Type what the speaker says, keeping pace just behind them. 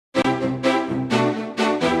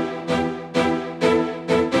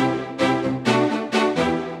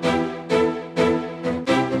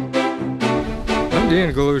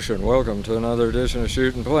Dean Galusha, welcome to another edition of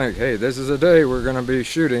Shoot and Plink. Hey, this is a day we're going to be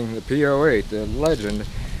shooting the P08, the Legend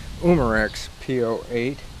Umarex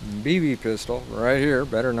P08 BB pistol right here,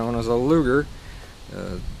 better known as a Luger,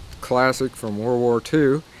 classic from World War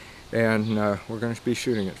II, and we're going to be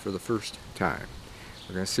shooting it for the first time.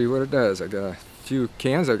 We're going to see what it does. I got a few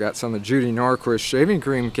cans. I got some of Judy Norquist shaving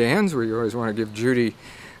cream cans. We always want to give Judy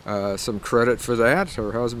some credit for that.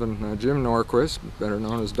 Her husband, Jim Norquist, better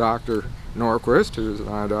known as Dr. Norquist, who is an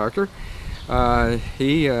eye doctor,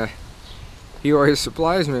 he always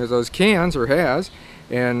supplies me with those cans, or has,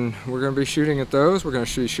 and we're going to be shooting at those. We're going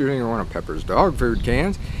to be shooting at one of Pepper's dog food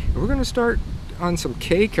cans, and we're going to start on some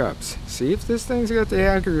K-cups. See if this thing's got the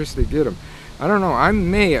accuracy to get them. I don't know. I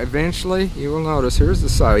may eventually, you will notice, here's the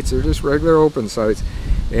sights. They're just regular open sights,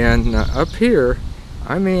 and up here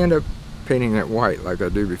I may end up painting it white like I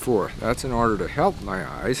do before. That's in order to help my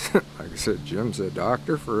eyes. Like I said, Jim's a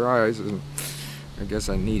doctor for eyes, and I guess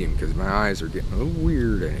I need him because my eyes are getting a little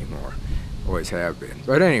weird anymore. Always have been.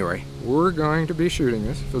 But anyway, we're going to be shooting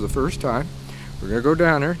this for the first time. We're going to go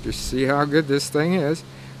down there just to see how good this thing is.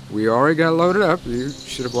 We already got loaded up. You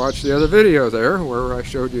should have watched the other video there where I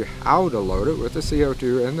showed you how to load it with the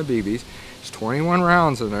CO2 and the BBs. There's 21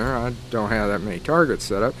 rounds in there. I don't have that many targets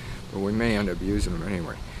set up, but we may end up using them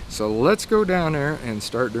anyway. So let's go down there and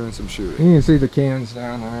start doing some shooting. You can see the cans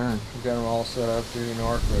down there, and we've got them all set up. Judy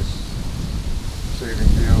Norquist saving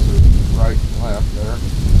deals are right and left there.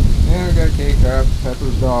 And we got a K-cup,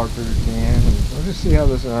 Pepper's dog food can, and we'll just see how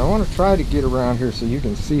this is. I want to try to get around here so you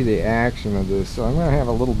can see the action of this. So I'm going to have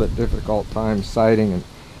a little bit difficult time sighting and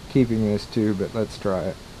keeping this too, but let's try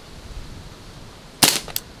it.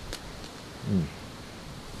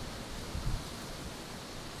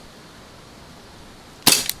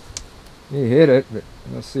 You hit it, but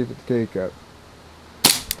let's see if it's K-cup.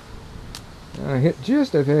 I hit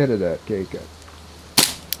just ahead of that K-cup.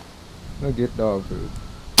 I'll get dog food.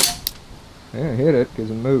 Yeah, I hit it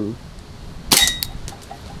because it moved.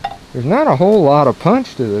 There's not a whole lot of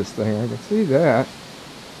punch to this thing. I can see that.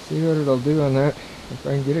 See what it'll do on that if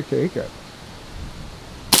I can get a K-cup.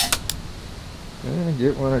 And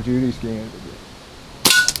get one of Judy's cans again.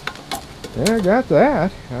 Yeah, I got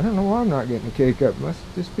that. I don't know why I'm not getting a K-cup. Must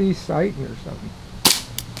just be sighting or something.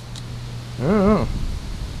 I don't know.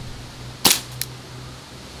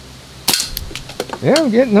 Yeah,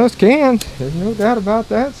 I'm getting those cans. There's no doubt about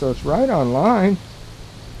that, so it's right on line.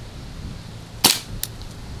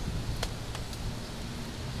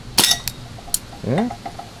 Yeah.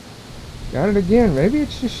 Got it again. Maybe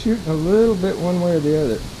it's just shooting a little bit one way or the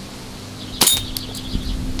other.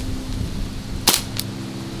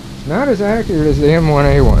 Not as accurate as the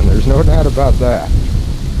M1A1, there's no doubt about that.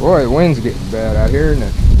 Boy, the wind's getting bad out here, isn't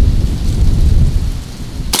it?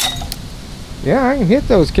 Yeah, I can hit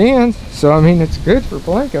those cans, so I mean it's good for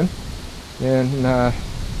plinking. And I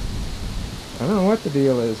don't know what the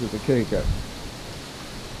deal is with the K-cup.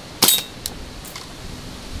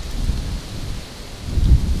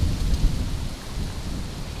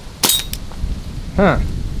 Huh.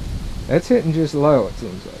 That's hitting just low, it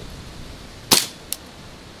seems like.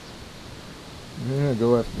 I'm going to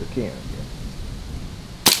go after the can again.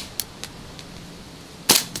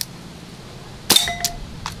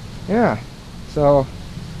 Yeah, so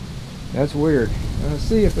that's weird. Let's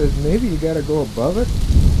see if there's, maybe you got to go above it.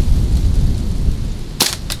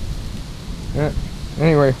 Yeah.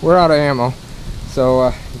 Anyway, we're out of ammo,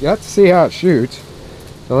 so you got to see how it shoots.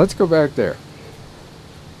 So let's go back there.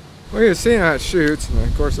 Well, you've seen how it shoots, and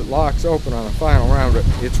of course it locks open on the final round, but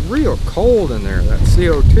it's real cold in there, that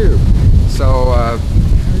CO2. So I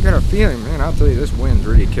got a feeling, man, I'll tell you, this wind's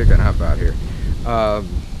really kicking up out here.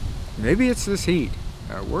 Maybe it's this heat.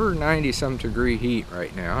 We're 90-some degree heat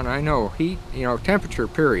right now, and I know heat, you know, temperature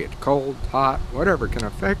period, cold, hot, whatever can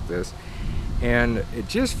affect this. And it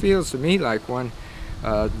just feels to me like when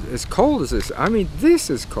as cold as this, I mean, this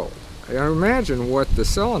is cold. I imagine what the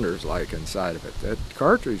cylinder's like inside of it. That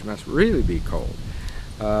cartridge must really be cold.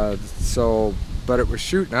 But it was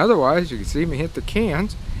shooting otherwise. You can see me hit the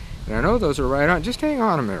cans. And I know those are right on. Just hang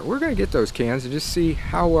on a minute. We're going to get those cans and just see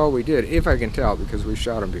how well we did, if I can tell, because we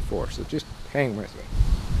shot them before. So just hang with me.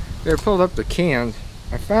 There, pulled up the cans.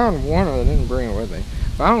 I found one of them, didn't bring it with me.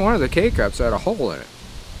 Found one of the K-cups had a hole in it.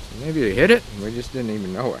 Maybe it hit it, and we just didn't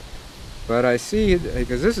even know it. But I see,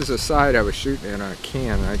 because this is the side I was shooting in on a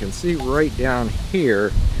can, and I can see right down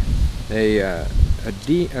here a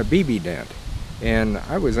BB dent. And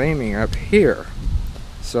I was aiming up here.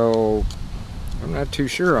 So I'm not too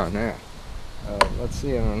sure on that. Let's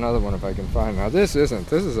see on another one if I can find. Now this is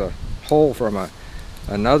a hole from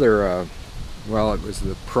another, well, it was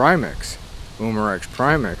the Primex, Umarex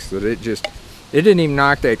Primex, that it just It didn't even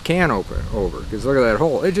knock that can over, because look at that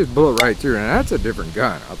hole. It just blew it right through, and that's a different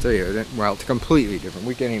gun, I'll tell you. Well, it's completely different.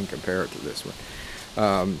 We can't even compare it to this one.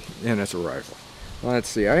 And it's a rifle. Let's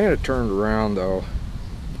see, I had it turned around though.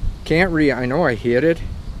 Can't read, I know I hit it.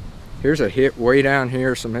 Here's a hit way down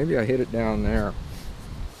here, so maybe I hit it down there.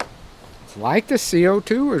 It's like the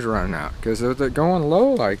CO2 was running out, because they're going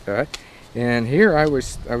low like that. And here I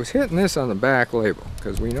was hitting this on the back label,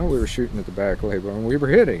 because we know we were shooting at the back label, and we were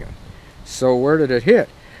hitting it. So where did it hit?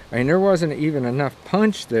 I mean, there wasn't even enough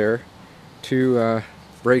punch there to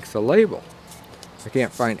break the label. I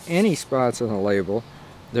can't find any spots on the label.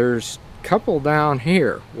 There's a couple down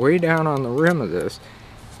here, way down on the rim of this.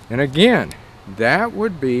 And again, that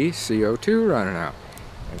would be CO2 running out.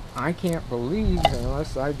 And I can't believe,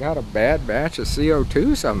 unless I got a bad batch of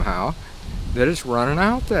CO2 somehow, that it's running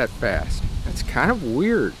out that fast. It's kind of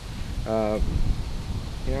weird. You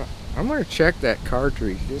know, I'm going to check that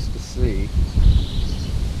cartridge just to see.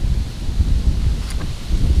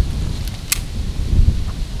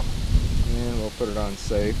 And we'll put it on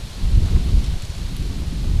safe.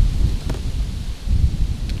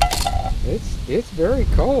 It's very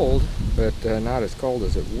cold, but not as cold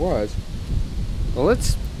as it was. Well,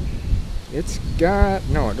 it's got,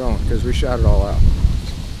 no it don't, because we shot it all out.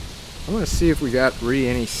 I'm going to see if we got really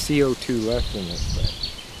any CO2 left in this thing.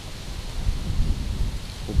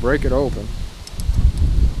 We'll break it open.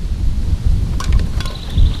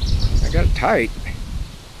 I got it tight.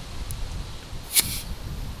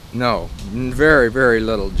 No, very, very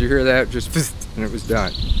little. Did you hear that? Just and it was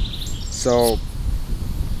done. So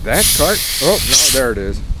that oh no, there it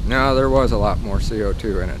is. No, there was a lot more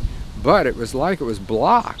CO2 in it, but it was like it was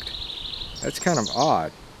blocked. That's kind of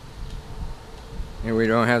odd. And we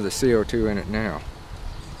don't have the CO2 in it now.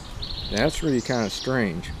 That's really kind of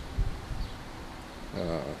strange.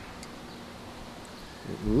 It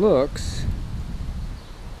looks,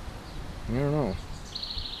 I don't know,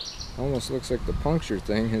 almost looks like the puncture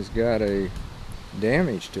thing has got a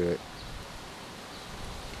damage to it.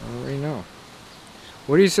 I don't really know.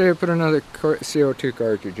 What do you say I put another CO2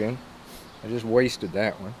 cartridge in? I just wasted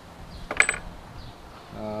that one.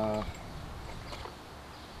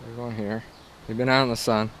 There's one here. They've been out in the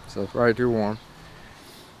sun, so it's probably too warm.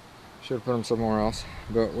 Should have put them somewhere else.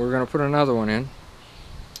 But we're going to put another one in.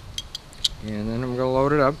 And then I'm going to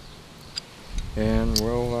load it up. And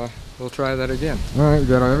we'll try that again. Alright, we've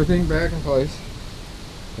got everything back in place.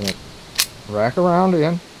 Gonna rack around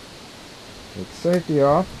in. Take the safety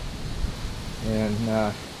off. And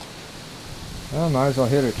I might as well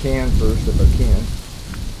hit a can first if I can.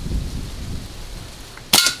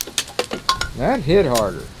 That hit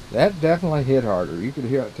harder. That definitely hit harder. You could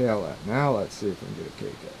tell that. Now let's see if we can get a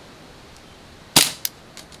cake out.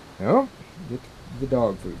 Nope. Get the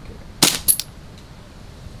dog food can.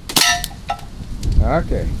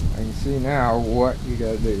 Okay. I can see now what you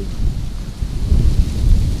gotta do.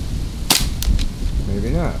 Maybe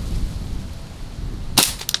not.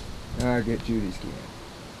 I'll get Judy's can.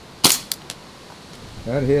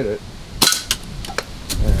 That hit it.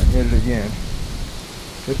 And hit it again.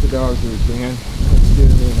 Hit the dog food can. Let's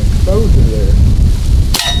give me an exposure there.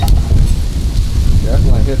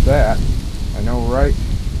 Definitely hit that. I know right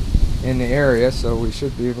in the area, so we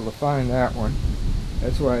should be able to find that one.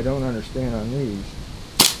 That's why I don't understand on these.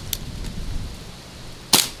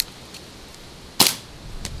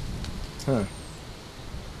 Huh.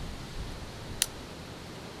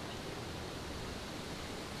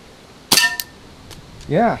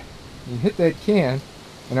 Yeah, you hit that can,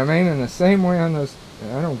 and I'm aiming the same way on those.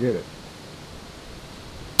 I don't get it.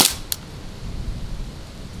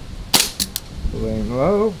 We'll aim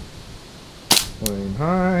low. We'll aim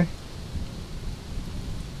high.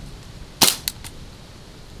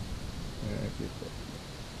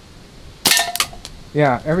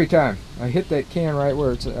 Yeah, every time I hit that can right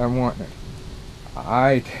where I'm wanting it.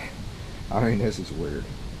 I mean, this is weird.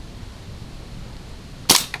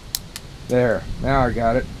 There, now I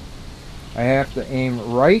got it. I have to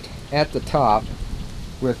aim right at the top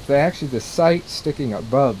with actually the sight sticking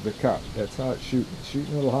above the cup. That's how it's shooting. It's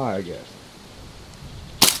shooting a little high, I guess.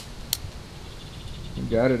 We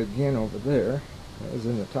got it again over there. That was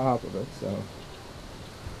in the top of it, so.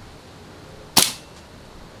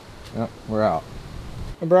 Oh, we're out.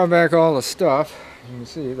 I brought back all the stuff. You can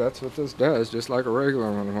see that's what this does, just like a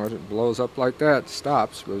regular one. When it blows up like that, it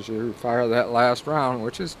stops, but you fire that last round,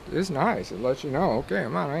 which is nice. It lets you know, okay,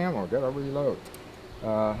 I'm out of ammo, gotta reload.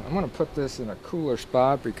 I'm gonna put this in a cooler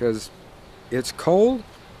spot because it's cold,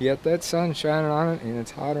 yet that sun's shining on it, and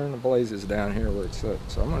it's hotter than the blazes down here where it's set.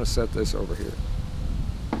 So I'm gonna set this over here.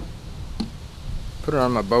 Put it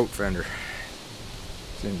on my boat fender.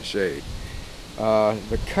 It's in the shade.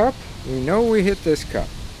 The cup, we know we hit this cup.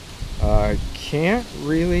 Can't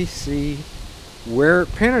really see where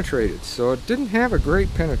it penetrated, so it didn't have a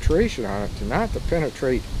great penetration on it to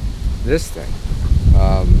penetrate this thing.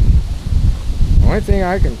 The only thing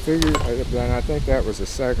I can figure, and I think that was the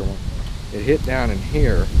second one, it hit down in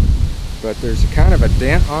here, but there's kind of a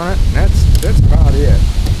dent on it, and that's about it.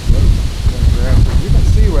 You can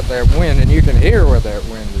see what that wind, and you can hear what that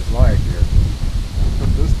wind is like here. I'll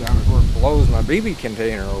put this down before it blows my BB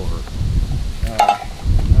container over.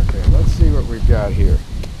 Okay, let's see what we've got here.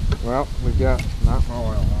 Well, we've got not my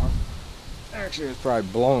oil on. Actually, it's probably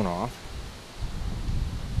blown off.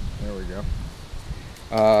 There we go.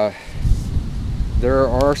 There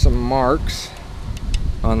are some marks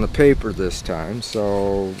on the paper this time,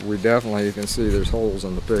 so we definitely, you can see there's holes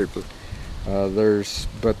in the paper.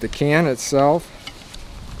 But the can itself,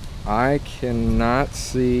 I cannot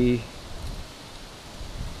see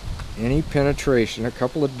any penetration. A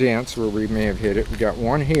couple of dents where we may have hit it. We got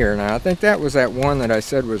one here. Now I think that was that one that I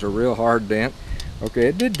said was a real hard dent. Okay,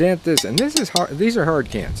 it did dent this, and this is hard. These are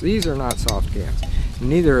hard cans. These are not soft cans.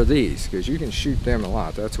 Neither are these, because you can shoot them a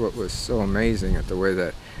lot. That's what was so amazing at the way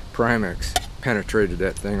that Primex penetrated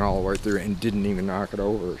that thing all the way through and didn't even knock it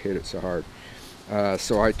over or hit it so hard.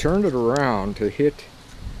 So I turned it around to hit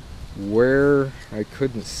where I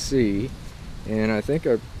couldn't see, and I think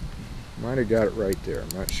I might have got it right there. I'm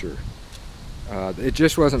not sure. It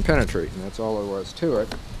just wasn't penetrating. That's all there was to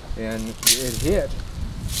it. And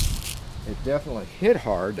it definitely hit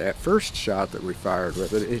hard. That first shot that we fired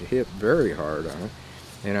with it, it hit very hard on it.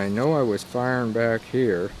 And I know I was firing back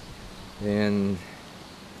here, and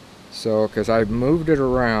so because I moved it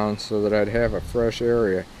around so that I'd have a fresh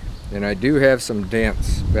area, and I do have some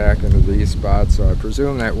dents back into these spots, so I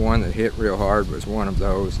presume that one that hit real hard was one of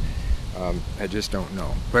those. I just don't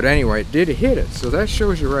know. But anyway, it did hit it, so that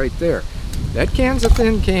shows you right there. That can's a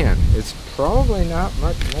thin can. It's probably not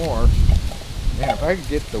much more. Man, if I could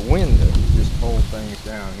get the wind to just hold things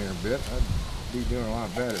down here a bit, I'd be doing a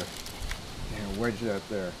lot better. And wedge that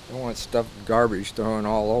there. Don't want stuff, garbage thrown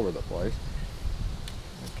all over the place.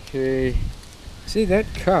 Okay, see, that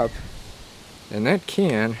cup and that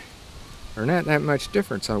can are not that much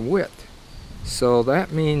difference on width. So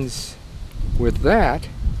that means with that,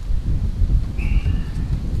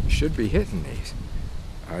 you should be hitting these.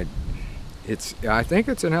 I think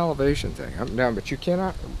it's an elevation thing, up and down, but you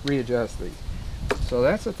cannot readjust these. So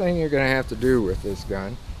that's the thing you're going to have to do with this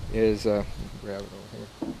gun is, grab it over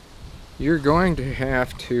here. You're going to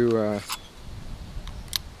have to,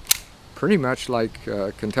 pretty much like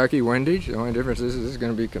Kentucky windage. The only difference is this is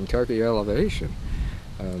going to be Kentucky elevation.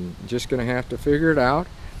 Just going to have to figure it out.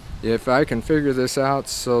 If I can figure this out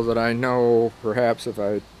so that I know perhaps if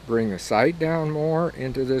I bring the sight down more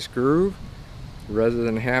into this groove rather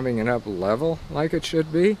than having it up level like it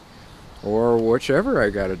should be, or whichever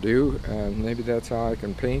I got to do, maybe that's how I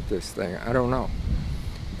can paint this thing. I don't know.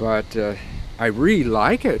 But I really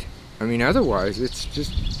like it. I mean, otherwise it's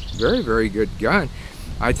just very, very good gun.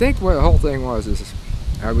 I think what the whole thing was is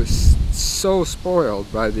I was so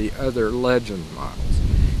spoiled by the other Legend models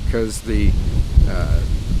because the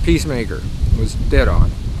Peacemaker was dead on.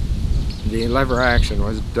 The lever action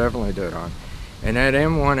was definitely dead on. And that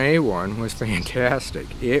M1A1 was fantastic.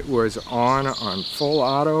 It was on full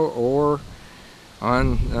auto or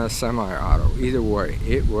on semi-auto. Either way,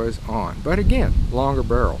 it was on. But again, longer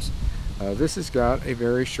barrels. This has got a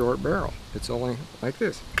very short barrel. It's only like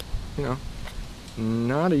this, you know.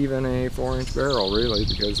 Not even a 4-inch barrel really,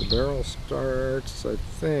 because the barrel starts, I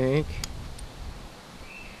think,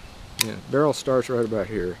 yeah, barrel starts right about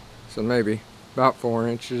here. So maybe about 4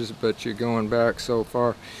 inches, but you're going back so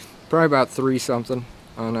far, probably about 3 something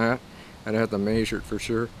on that. I'd have to measure it for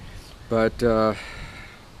sure. But that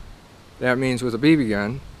means with a BB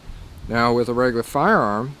gun, now with a regular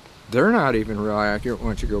firearm, they're not even real accurate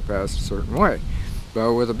once you go past a certain way.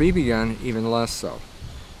 But with a BB gun, even less so.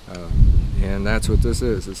 And that's what this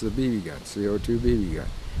is. It's a BB gun, CO2 BB gun.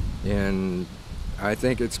 And I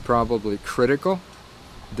think it's probably critical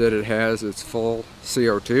that it has its full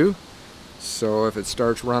CO2. So if it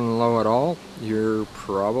starts running low at all, you're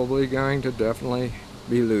probably going to definitely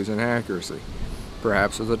be losing accuracy.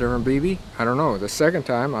 Perhaps with a different BB, I don't know. The second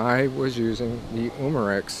time I was using the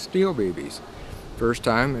Umarex steel BBs. First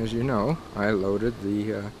time, as you know, I loaded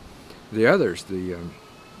the others, the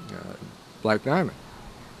Black Diamond.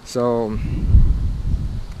 So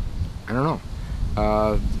I don't know.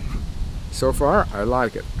 So far, I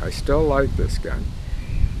like it. I still like this gun.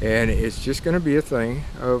 And it's just going to be a thing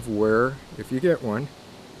of where, if you get one,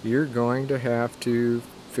 you're going to have to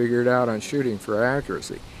figure it out on shooting for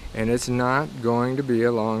accuracy. and it's not going to be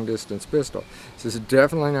a long distance pistol. This is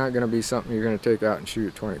definitely not going to be something you're going to take out and shoot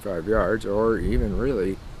at 25 yards or even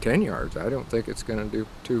really 10 yards. I don't think it's going to do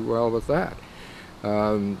too well with that.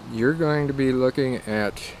 You're going to be looking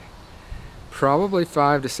at probably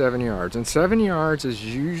 5 to 7 yards, and 7 yards is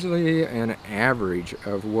usually an average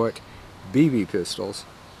of what BB pistols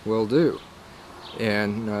will do.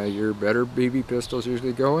 And your better BB pistols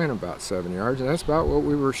usually go in about 7 yards, and that's about what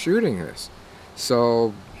we were shooting this.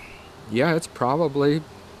 So yeah, it's probably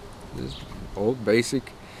this old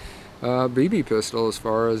basic BB pistol as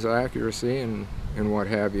far as accuracy and what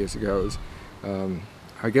have you goes.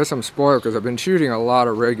 I guess I'm spoiled because I've been shooting a lot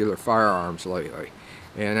of regular firearms lately,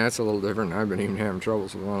 and that's a little different. I've been even having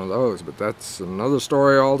troubles with one of those, but that's another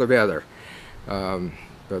story altogether.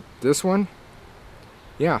 But this one,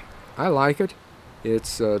 yeah, I like it.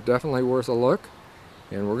 It's definitely worth a look,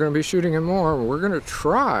 and we're going to be shooting it more. We're going to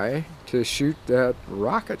try to shoot that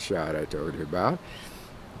rocket shot I told you about,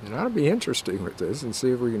 and that'll be interesting with this, and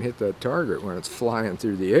see if we can hit that target when it's flying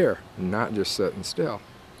through the air and not just sitting still.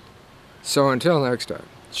 So until next time,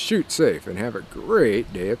 shoot safe and have a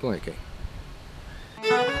great day of plinking.